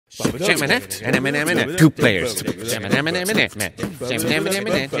Goop players. In a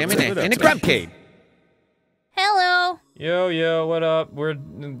Grumpcade. Hello. Yo, what up?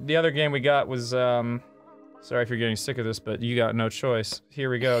 The other game we got was, sorry if you're getting sick of this, but you got no choice. Here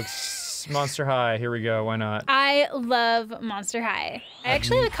we go. Monster High, here we go, why not? I love Monster High. I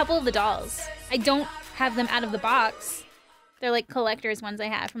actually have a couple of the dolls. I don't have them out of the box. They're like collector's ones I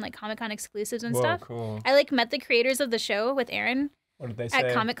have from like Comic-Con exclusives and stuff. Cool. I like met the creators of the show with Aaron. What did they say?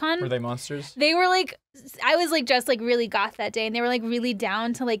 At Comic-Con. Were they monsters? They were like, I was like just like really goth that day and they were like really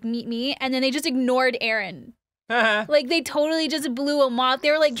down to like meet me and then they just ignored Aaron. Like they totally just blew him off. They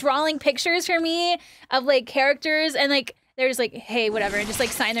were like drawing pictures for me of like characters and like they're just like, hey, whatever, and just like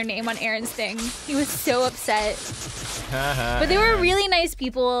sign their name on Aaron's thing. He was so upset. But they were really nice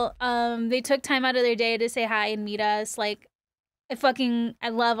people. They took time out of their day to say hi and meet us. Like, I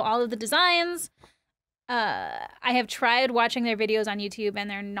love all of the designs. I have tried watching their videos on YouTube and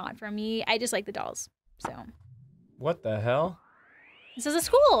they're not for me. I just like the dolls, so. What the hell? This is a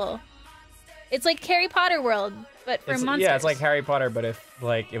school. It's like Harry Potter world, but for monsters. Yeah, it's like Harry Potter, but if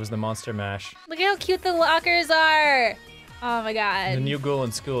like it was the Monster Mash. Look at how cute the lockers are. Oh my god. The new ghoul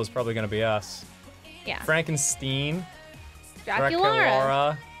in school is probably gonna be us. Yeah. Frankenstein.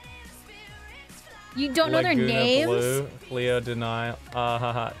 Draculaura. You don't know their names? Blue, Cleo Denial.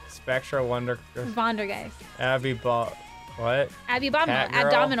 Spectra Wonder. Vondergeist. What?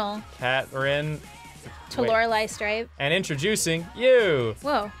 Abdominal. Catherine. To Lorelei Stripe. And introducing you.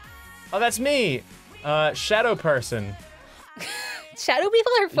 Whoa. Oh, that's me. Shadow Person. Shadow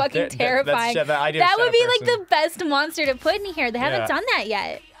people are fucking terrifying. That would be like the best monster to put in here. They haven't done that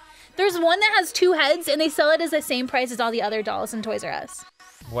yet. There's one that has 2 heads and they sell it as the same price as all the other dolls in Toys R Us.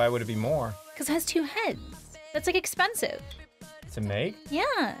 Why would it be more? Because it has 2 heads. That's like expensive. To make? Yeah.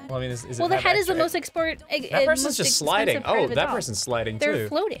 Well, I mean, is well, the head is the most that person's just sliding. Oh, that person's sliding too. They're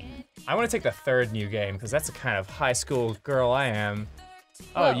floating. I want to take the 3rd new game because that's the kind of high school girl I am.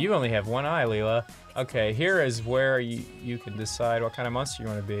 Oh, you only have 1 eye, Leela. Okay, here is where you can decide what kind of monster you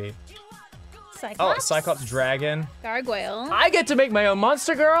want to be. Cyclops? Oh, Cyclops Dragon. Gargoyle. I get to make my own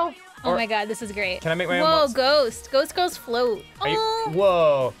monster girl? Oh my god, this is great. Can I make my own monster? Whoa, Ghost. Ghost girls float. Oh.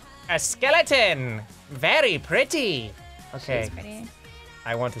 Whoa, a skeleton. Very pretty. Okay. She's pretty.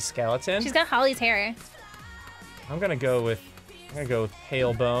 I want a skeleton. She's got Holly's hair. I'm gonna go with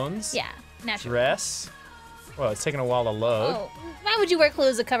pale bones. Yeah, natural. Dress. Well, it's taking a while to load. Oh, why would you wear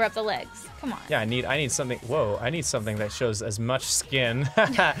clothes that cover up the legs? Come on. Yeah, I need something. Whoa, I need something that shows as much skin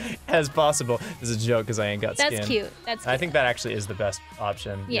as possible. This is a joke because I ain't got skin. That's cute. That's cute. I think that actually is the best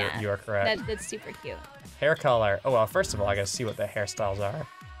option. Yeah, you are correct. That's super cute. Hair color. Oh well, first of all, I gotta see what the hairstyles are.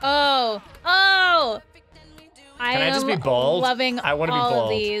 Oh. Can I just be bald? Loving I want to be all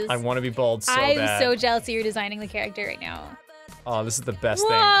bald. of these. I want to be bald so I'm bad. so jealous that you're designing the character right now. Oh, this is the best Whoa!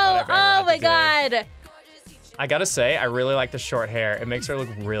 thing I've ever had Oh my to do. god. I gotta say, I really like the short hair. It makes her look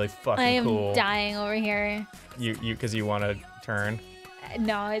really fucking cool. I am dying over here. Because you want to turn?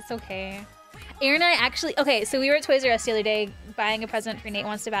 No, it's okay. Aaron and I actually, okay, so we were at Toys R Us the other day buying a present for Nate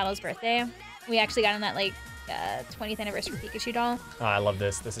Wants to Battle's birthday. We actually got him that like 20th anniversary Pikachu doll. Oh, I love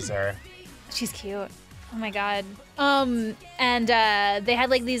this. This is her. She's cute. Oh my god. And they had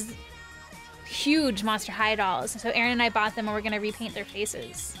like these huge Monster High dolls. So Aaron and I bought them and we're gonna repaint their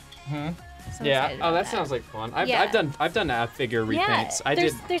faces. So yeah. Oh, that sounds like fun. I've done figure repaints. Yeah.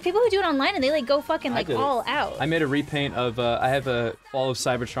 There's people who do it online and they like go fucking like all out. I made a repaint of I have a Fall of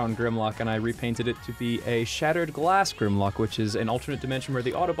Cybertron Grimlock and I repainted it to be a Shattered Glass Grimlock, which is an alternate dimension where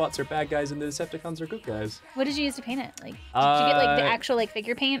the Autobots are bad guys and the Decepticons are good guys. What did you use to paint it? Like, did you get like the actual like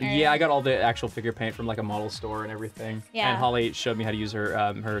figure paint? Or? Yeah, I got all the actual figure paint from like a model store and everything. Yeah. And Holly showed me how to use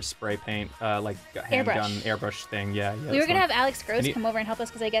her spray paint, like handgun airbrush thing. Yeah. We were gonna have Alex Gross come over and help us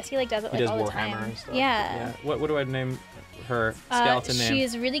because I guess he like does it like all the time. And stuff. Yeah. What do I name her skeleton name? She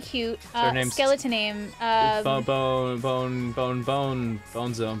is really cute. Her name's skeleton name. Bone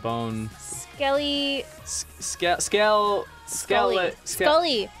Zone. Skelly. Scully.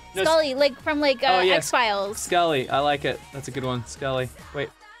 No, Scully, like from like X-Files. Scully, I like it. That's a good one. Scully. Wait.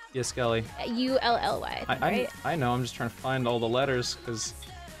 Yeah, Scully. ULLY. Right? I know. I'm just trying to find all the letters because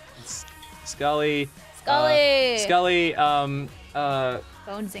it's Scully. Scully.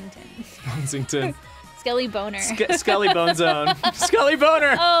 Bonesington. Skelly Boner. Skelly Bone Zone. Skelly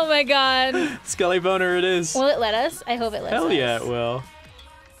Boner. Oh my god. Skelly Boner it is. Will it let us? I hope it lets us. Hell yeah, it will.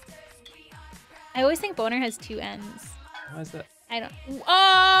 I always think Boner has 2 ends. Why is that? I don't.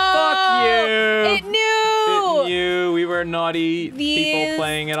 Oh! Fuck you! It knew! It knew. We were naughty people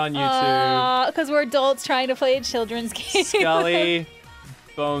playing it on YouTube. Because we're adults trying to play a children's game. Skelly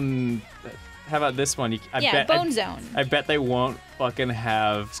Bone. How about this one? Bone Zone. I bet they won't fucking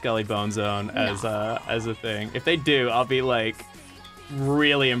have Skelly Bone Zone as a thing. If they do, I'll be like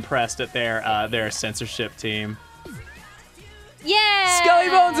really impressed at their censorship team. Yeah! Skelly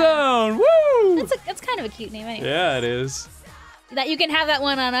Bone Zone! Woo! That's kind of a cute name anyway. Yeah, it is. That you can have that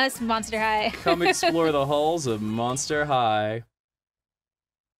one on us, Monster High. Come explore the halls of Monster High.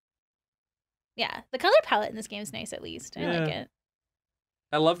 Yeah, the color palette in this game is nice at least. I like it.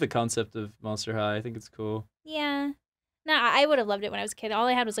 I love the concept of Monster High. I think it's cool. Yeah. No, I would have loved it when I was a kid. All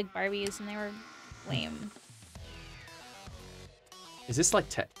I had was like Barbies and they were lame. Is this like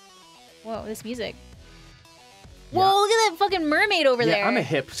Whoa, this music. Yeah. Whoa, look at that fucking mermaid over there. Yeah, I'm a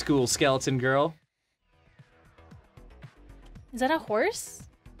hip school skeleton girl. Is that a horse?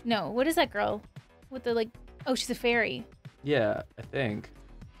 No, what is that girl? With the like, oh, she's a fairy. Yeah, I think.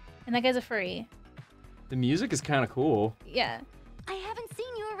 And that guy's a furry. The music is kind of cool. Yeah. I haven't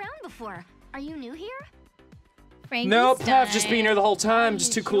seen you around before. Are you new here? Nope, Frankenstein. I've just been here the whole time.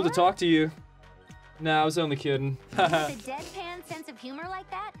 Just too cool to sure? talk to you. Nah, I was only kidding. With a deadpan sense of humor like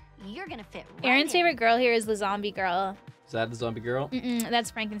that, you're gonna fit right Aaron's in. favorite girl here is the zombie girl. Is that the zombie girl?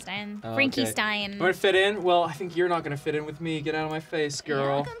 That's Frankenstein. Oh, Frankenstein. I'm gonna fit in? Well, I think you're not gonna fit in with me. Get out of my face, girl.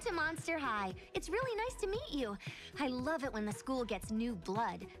 Welcome to Monster High. It's really nice to meet you. I love it when the school gets new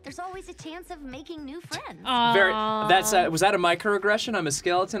blood. There's always a chance of making new friends. Aww. Was that a microaggression? I'm a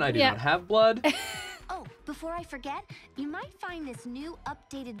skeleton. I do not have blood. Oh, before I forget, you might find this new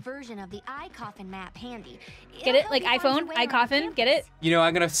updated version of the eye coffin map handy. Get it? Like iPhone? Eye coffin? Get it? You know,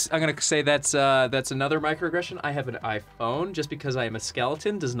 I'm gonna say that's another microaggression. I have an iPhone. Just because I am a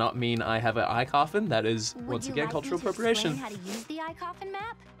skeleton does not mean I have an eye coffin. That is once again cultural appropriation. How to use the eye coffin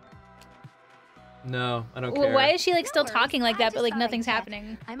map? No, I don't Well, care. why is she like still No worries. talking like I that, just but like thought nothing's I'd check.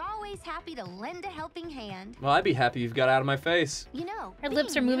 happening? I'm always happy to lend a helping hand. Well, I'd be happy you've got out of my face. You know, Her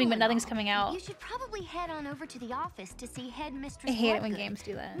lips being are moving, new but and nothing's all, coming out. You should probably head on over to the office to see Headmistress I hate it when Bloodgood. games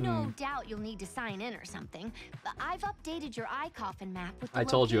do that. No doubt you'll need to sign in or something. But I've updated your eye coffin map with the I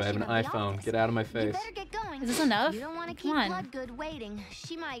told you I have an location of the iPhone. office. Get out of my You face. better get going. Is this enough? You don't want to Come keep on. Bloodgood waiting.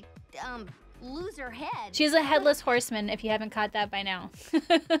 She might, lose her head. She's a headless horseman, if you haven't caught that by now.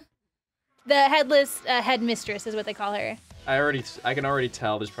 The headless headmistress is what they call her. I can already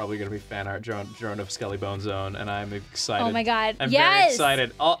tell there's probably gonna be fan art drawn of Skelly Bone Zone, and I'm excited. Oh my god, I'm yes! very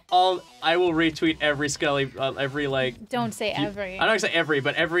excited. I will retweet every Skelly, every like. Don't say every. I'm not gonna say every,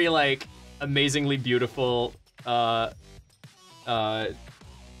 but every like amazingly beautiful, because I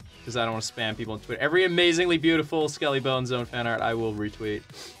don't want to spam people on Twitter. Every amazingly beautiful Skelly Bone Zone fan art, I will retweet.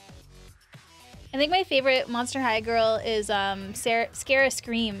 I think my favorite Monster High girl is Scara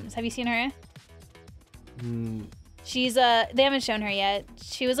Screams. Have you seen her? She's they haven't shown her yet.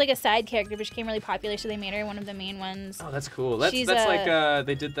 She was like a side character, but she became really popular, so they made her one of the main ones. Oh, that's cool. That's like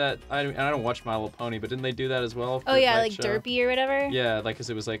they did that. I don't watch My Little Pony, but didn't they do that as well? Oh yeah, like Derpy or whatever. Yeah, like because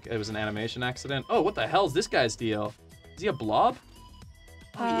it was an animation accident. Oh, what the hell's this guy's deal? Is he a blob?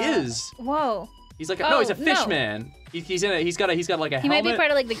 Oh, he is. Whoa. He's like no, he's a fish no. man. He's got like a He helmet. might be part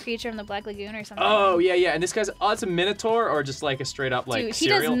of like the creature from the Black Lagoon or something. Oh yeah, yeah. And this guy's it's a minotaur or just like a straight up like Dude, he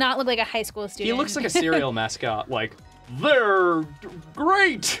cereal. does not look like a high school student. He looks like a cereal mascot. Like they're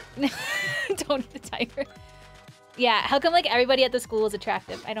great. Don't eat the tiger. Yeah, how come like everybody at the school is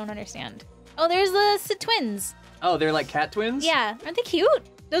attractive? I don't understand. Oh, there's the twins. Oh, they're like cat twins. Yeah, aren't they cute?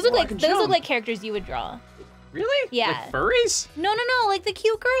 Those look like characters you would draw. Really? Yeah. Like furries? No, like the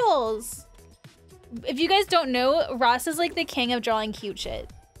cute girls. If you guys don't know, Ross is like the king of drawing cute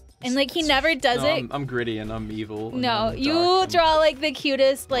shit. And like he never does it. I'm gritty and I'm evil. And No, I'm you dark and- draw like the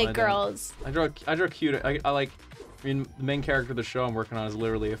cutest like I don't. girls. I draw cute. I like. I mean, the main character of the show I'm working on is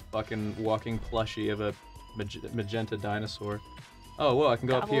literally a fucking walking plushie of a magenta dinosaur. Oh, whoa! I can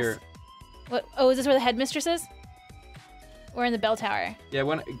go up here. What? Oh, is this where the headmistress is? Or in the bell tower? Yeah,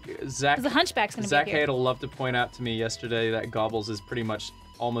 when Zach. 'Cause the Hunchback's gonna Zach be here. Haight will love to point out to me yesterday that Gobbles is pretty much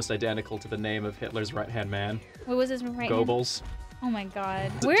almost identical to the name of Hitler's right-hand man. What was his right? Goebbels. Oh my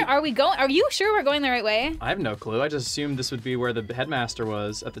god. Where are we going? Are you sure we're going the right way? I have no clue. I just assumed this would be where the headmaster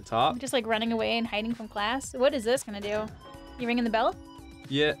was at the top. I'm just like running away and hiding from class. What is this gonna do? You ringing the bell?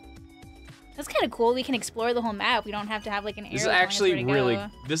 Yeah. That's kind of cool. We can explore the whole map. We don't have to have like an arrow. This is telling us actually where to really. go.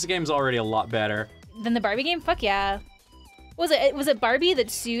 This game's already a lot better. Than the Barbie game? Fuck yeah. Was it Barbie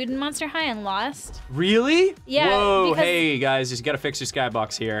that sued Monster High and lost? Really? Yeah, Whoa, because- hey guys, you gotta fix your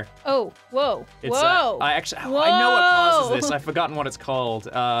skybox here. Oh, whoa, It's, whoa. I know what causes Whoa. this. I've forgotten what it's called.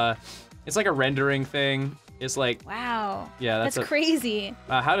 It's like a rendering thing. It's like, Wow. yeah, that's crazy.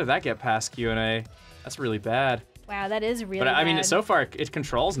 how did that get past Q&A? That's really bad. Wow, that is really But I mean, bad. so far it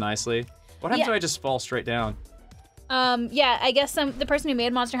controls nicely. What happens Yeah. if I just fall straight down? Yeah, I guess the person who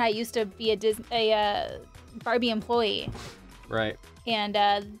made Monster High used to be a Barbie employee. Right. And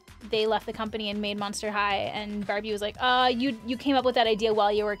they left the company and made Monster High. And Barbie was like, you came up with that idea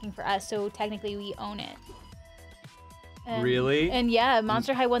while you're working for us, so technically we own it. And, Really? And yeah,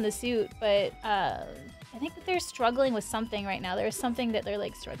 Monster High won the suit, but I think that they're struggling with something right now. There's something that they're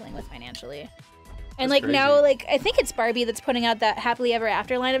like struggling with financially. And That's like now, crazy. like I think it's Barbie that's putting out that Happily Ever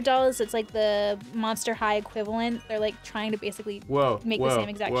After line of dolls. It's like the Monster High equivalent. They're like trying to basically make the same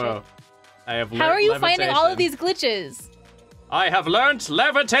exact shit. I have How are you finding all of these glitches? I have learnt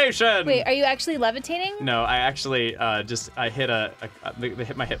levitation. Wait, are you actually levitating? No, I actually I hit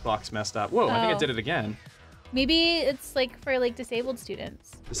my hitbox messed up. Whoa, I think I Oh. did it again. Maybe it's like for like disabled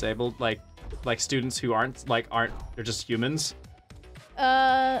students. Disabled, like students who aren't they're just humans.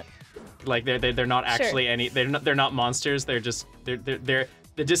 Like they're not actually they're not monsters. They're just they're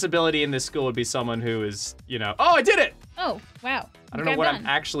the disability in this school would be someone who is, you know. Oh, I did it. Oh, wow. I don't know what I'm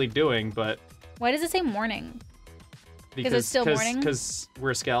actually doing, but Why does it say morning? Because it's still morning? Because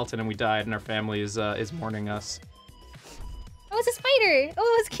we're a skeleton and we died and our family is mourning us. Oh, it's a spider.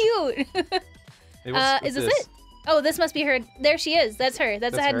 Oh, it's cute. Hey, what's is this it? Oh, this must be her. There she is. That's her.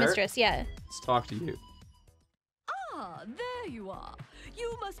 That's the That's her? headmistress. Yeah. Let's talk to you. Ah, there you are.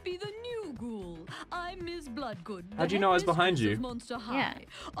 You must be the new ghoul. I'm Ms. Bloodgood. the How'd you know I was behind headmistress you? of Monster High. Yeah.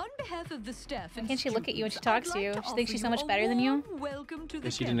 On behalf of the staff Why and can't she look at you when she students, talks I'd to you? like She thinks she's so offer much better than you? a warm welcome to the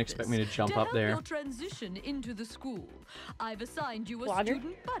She didn't expect me to jump to up help there. your transition into the school. I've assigned you a Blogger?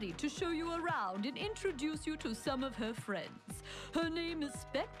 student buddy to show you around and introduce you to some of her friends. Her name is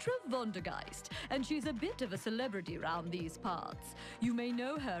Spectra Vondergeist, and she's a bit of a celebrity around these parts. You may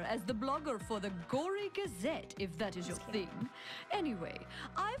know her as the blogger for the Gory Gazette, if that is your thing. Anyway,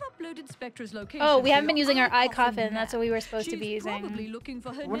 I've uploaded Spectra's location. Oh, we to haven't been your using our eye iCoffin coffin. That's map. what we were supposed to She's be probably using. looking for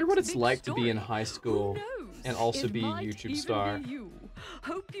her I wonder next what it's big like to be in story. high school Who knows? and also It be a might YouTube even star. be you.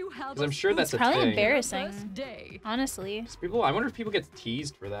 Hope you have 'Cause I'm sure that's a Probably thing. embarrassing. First day. Honestly. People, I wonder if people get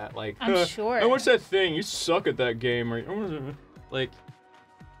teased for that. Like, I'm sure. "Hey, what's that thing? You suck at that game." Or like,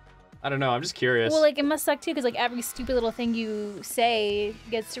 I don't know. I'm just curious. Well, like it must suck too, because like every stupid little thing you say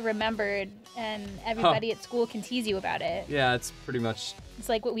gets remembered, and everybody at school can tease you about it. yeah, it's pretty much. It's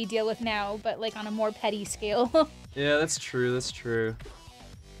like what we deal with now, but like on a more petty scale. Yeah, that's true. That's true.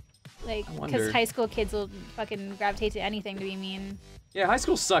 Like, I because wonder. high school kids will fucking gravitate to anything to be mean. Yeah, high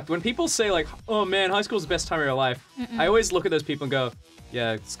school sucked. When people say like, "Oh man, high school's the best time of your life," I always look at those people and go,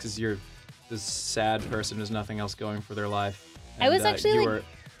 "Yeah, it's because you're this sad person who has nothing else going for their life." I was And, actually, you like, were-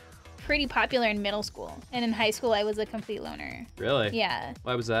 Pretty popular in middle school, and in high school I was a complete loner. really. Yeah.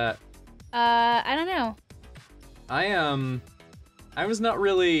 Why was that? I don't know. I was not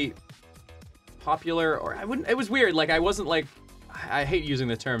really popular, or I wouldn't. It was weird. Like I wasn't like. I hate using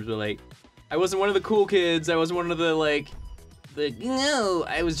the terms, but like, I wasn't one of the cool kids. I wasn't one of the like. No,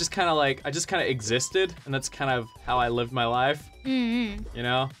 I was just kind of like, I just kind of existed, and that's kind of how I lived my life. Mm-hmm. You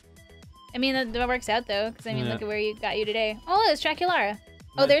know? I mean, that works out though, because I mean, Yeah. look at where you got you today. Oh, it's Draculara.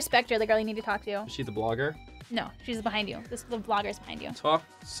 Oh, there's Spectre, the girl you need to talk to. Is she the blogger? No, she's behind you. The vlogger's behind you. Talk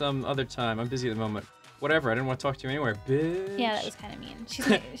some other time. I'm busy at the moment. Whatever. I didn't want to talk to you anywhere, bitch. Yeah, that was kind of mean. She's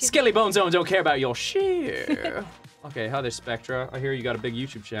Skelly Bone Zone don't care about your shit. Okay, hi there, Spectra. I hear you got a big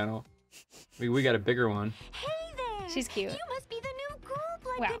YouTube channel. We got a bigger one. Hey there! She's cute. You must be the new ghoul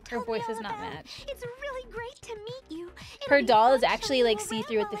Bloodgood Wow, her told voice me does all not about. match. It's really great to meet you. It'll Her be doll fun is actually showing like you see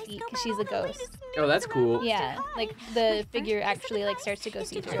through around at the while I feet, scope 'cause out she's all a the ghost. latest Oh, that's news cool. around Yeah, Monster like High. the My figure first actually piece like of starts to go advice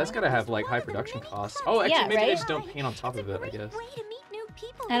see is to through. That's gotta have like high production costs. Oh, actually, Yeah, maybe right? they just don't paint on top of it, I It's a guess. great way to meet new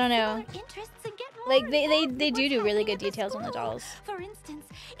people I don't with know. similar interests and get more Like they involved do in do what's really happening good at the details on the school. dolls. For instance,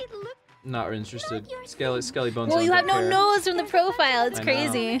 it looked Not interested. Not your Skelly thing. Bone Well, Zone you have don't no care. nose from the There's a bunch profile. of It's I know.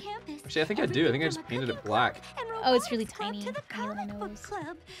 crazy. on campus. Actually, I think I do. I think I just Everything painted from it a black. cooking club and Oh, it's really robotics club tiny. to the Tiny little comic book nose.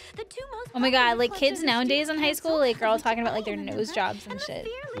 club. The two most Oh my god, popular like clubs kids are the nowadays in Student high school, Council, like are all the talking about like their Battalion nose Member, jobs and the shit.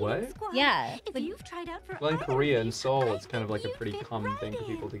 Fear What? Leading Squad. Yeah, If like you've tried out for Well, in either Korea of and these, Seoul, I it's kind of think like a you'd pretty fit common thing for right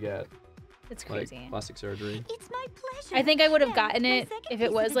people to in. get, it's like crazy. plastic surgery. It's my pleasure. I think I would have Now, gotten my it second if piece it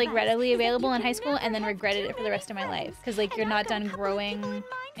of was like advice readily is that available you in high can school, and then never have regretted too it for the many rest of my life. friends. Because like you're And not I've got a done couple of people in growing, mind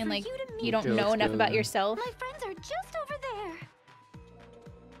and for like you to you meet. don't Okay, know let's enough go about then. yourself. My friends are just over there.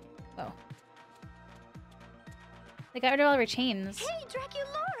 Oh. They got rid of all of her chains. Hey,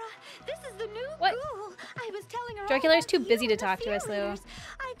 Draculara! This is the new What? ghoul. I was telling her all Dracula's about too you busy to and the talk to us, Fear Lou. Leaders.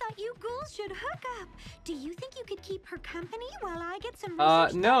 I thought you ghouls should hook up. Do you think you could keep her company while I get some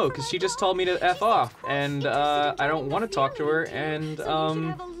research No, done for because my she just doll? told me to She F seems off, quite and interested in I don't joining want to the talk to Fear her, Leading and team, so we should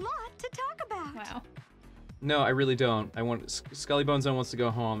have a lot to talk about. Wow. no, I really don't. I want Skelly Bone Zone wants to go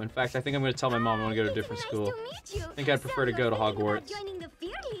home. In fact, I think I'm gonna tell my mom I want to go to a different Nice school. to meet you. I think I'd prefer to go to So you're thinking about Hogwarts. joining the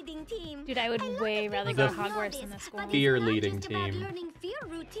Fear Leading leading team. Dude, I would way rather go to Hogwarts than this school. Fear leading team. Learning fear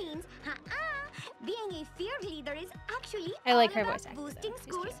routines. Being a fear leader is actually I like her all voice about acting, boosting though. She's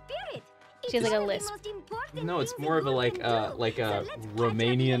school cute. spirit. She has like a It's one of the lisp. most important No, it's things more of a one like can a do. like So a let's catch up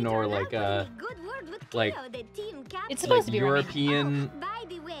Romanian or later like on a for good word with like- Cleo, the team captain. It's supposed to like be Romanian. European, By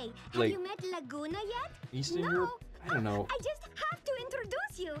the way, have like, you met Laguna yet? Eastern No. Europe. I don't know. I just have to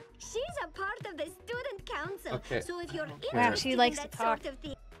introduce you. She's a part of the student council. Okay. So if you're Wow, interested she likes in to that talk. sort of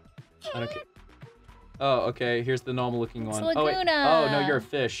thing, I don't care. Oh, okay. Here's the normal looking It's one. Oh, wait. Laguna. Oh no, you're a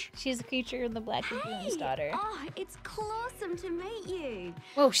fish. She's a creature of the Black Lagoon's daughter. Oh, it's awesome to meet you.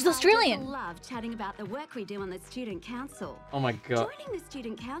 Whoa, she's I just Australian. love chatting about the work we do on the student council. Oh my god. Joining the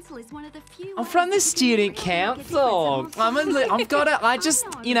student council is one of the few. I'm ways from the that you can student really make a council. difference. I've got a, I just,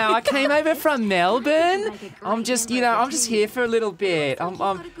 you know, I came over from Melbourne. I'm just, you know, I'm just here for a little bit. I'm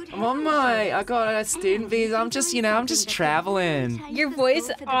on my, I got a student visa. I'm just, you know, I'm just traveling. Your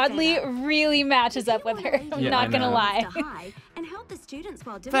voice oddly really matches up with her. I'm Yeah, not I gonna know. lie. And help the students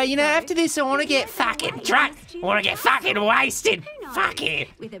while doing But, you know, so. after this, I want to get fucking drunk. I want to get fucking wasted. Who knows? Fuck it.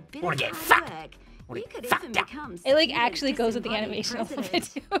 With a bit Wanna of get hard fucked. work, Wanna you get could fucked even up. become It like student actually goes with the disembodied animation a little bit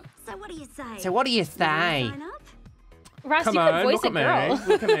president. too. So what do you say? So what do you say? Sign up? Ross, Come you could on, voice look a at girl. me.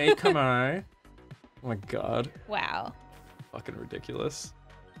 Look at me. Come on. Oh my god. Wow. Fucking ridiculous.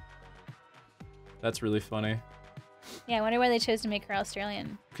 That's really funny. Yeah, I wonder why they chose to make her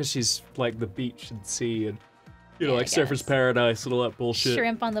Australian. Because she's like the beach and sea and, you know, Yeah, I like Surfer's guess. Paradise and all that bullshit.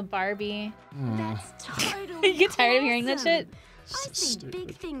 Shrimp on the Barbie. That's totally You get tired of hearing that awesome. shit? I So see big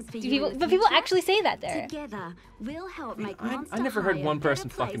stupid. things for Do you. people, in the but people future. actually say that there. Together, we'll help make I Monster never heard High a one person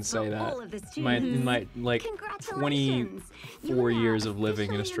better place fucking for say that. all of the In my students. like Congratulations. 24 You are years of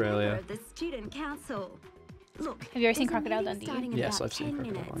living in officially a member Australia. of the student council. Look, Have you ever seen there's a Crocodile meeting Dundee? starting in Yes, about I've seen 10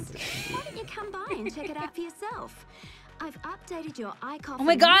 Crocodile minutes. Dundee. Why don't you come by and check it out for yourself? I've updated your icon. Oh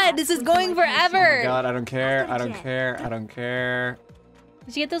my god, this is going forever! God, I don't care. I don't care. I don't care.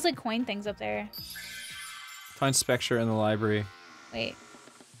 Did you get those like coin things up there? Find Spectre in the library. Wait.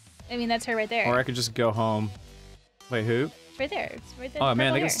 I mean, that's her right there. Or I could just go home. Wait, who? It's right there. It's right there. Oh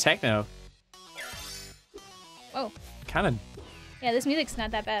man, I think Purple it's hair. techno. Whoa. Kind of, Yeah, this music's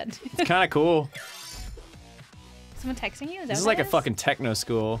not that bad. it's kind of cool. Someone texting you? Is that This is what like a that fucking techno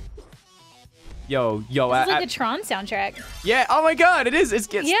school. Yo, This is like the Tron soundtrack. yeah. Oh my god, it is.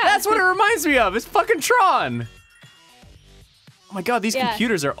 Yeah. That's what it reminds me of. It's fucking Tron. Oh my god, these Yeah.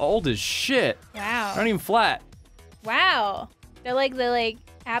 computers are old as shit. Wow. They're not even flat. Wow. They're like the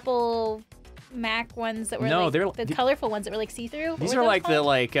Apple Mac ones that were No, like they're- the colorful ones that were like see-through. These What are were like those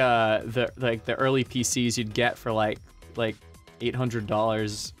the called? the early PCs you'd get for like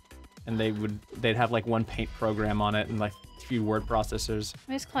 $800, and they'd have like one paint program on it and like a few word processors.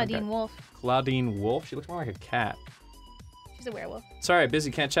 Where's Claudine Okay. Wolf? Claudine Wolf. She looks more like a cat. She's a werewolf. Sorry, busy,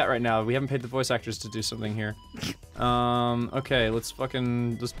 can't chat right now. We haven't paid the voice actors to do something here. Okay, let's book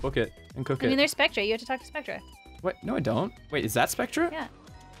it and cook I mean, it. there's Spectra. You have to talk to Spectra. Wait, no, I don't. Wait, is that Spectra? Yeah.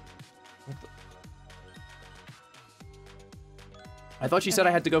 I thought you said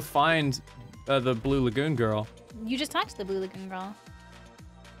I had to go find the Blue Lagoon girl. You just talked to the Blue Lagoon girl.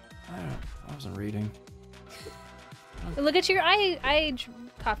 I wasn't reading. Look at your eye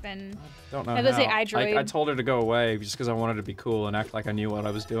coffin. Don't know I was gonna say how. iDroid. I told her to go away just because I wanted to be cool and act like I knew what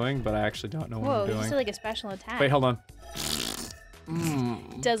I was doing, but I actually don't know what Whoa, I'm you doing. said like a special attack. Wait, hold on.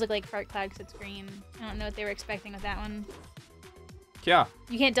 It does look like fart cloud because it's green. I don't know what they were expecting with that one. Yeah,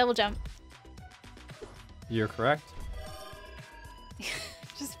 You can't double jump. you're correct.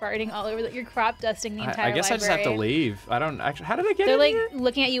 Just farting all over. You're crop dusting the entire I guess I just have to library. leave. I don't actually. How did I get They're in like here?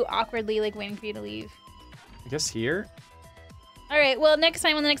 looking at you awkwardly, like waiting for you to leave. I guess here. All right. Well, next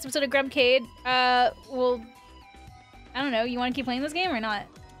time on the next episode of Grumpcade, I don't know. You want to keep playing this game or not?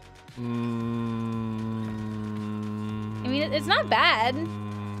 I mean, it's not bad,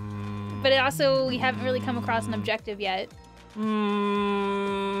 but it also we haven't really come across an objective yet. I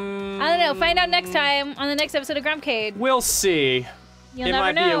don't know. Find out next time on the next episode of Grumpcade. We'll see. You'll It never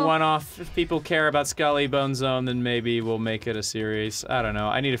might know. be a one-off. If people care about Scully Bone Zone, then maybe we'll make it a series. I don't know.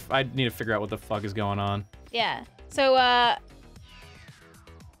 I need to figure out what the fuck is going on. Yeah. So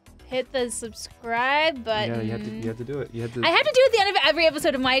hit the subscribe button. Yeah, you had to do it. You had to. I have to do it at the end of every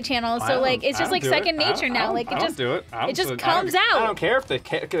episode of my channel, so like it's just like second nature now. Like it just do it. it just comes out. I don't care if they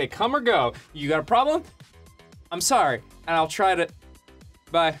come or go. You got a problem? I'm sorry, and I'll try to.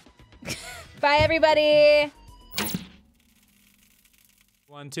 Bye. Bye, everybody.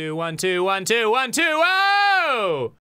 1 2 1 2 1 2 1 2. Oh!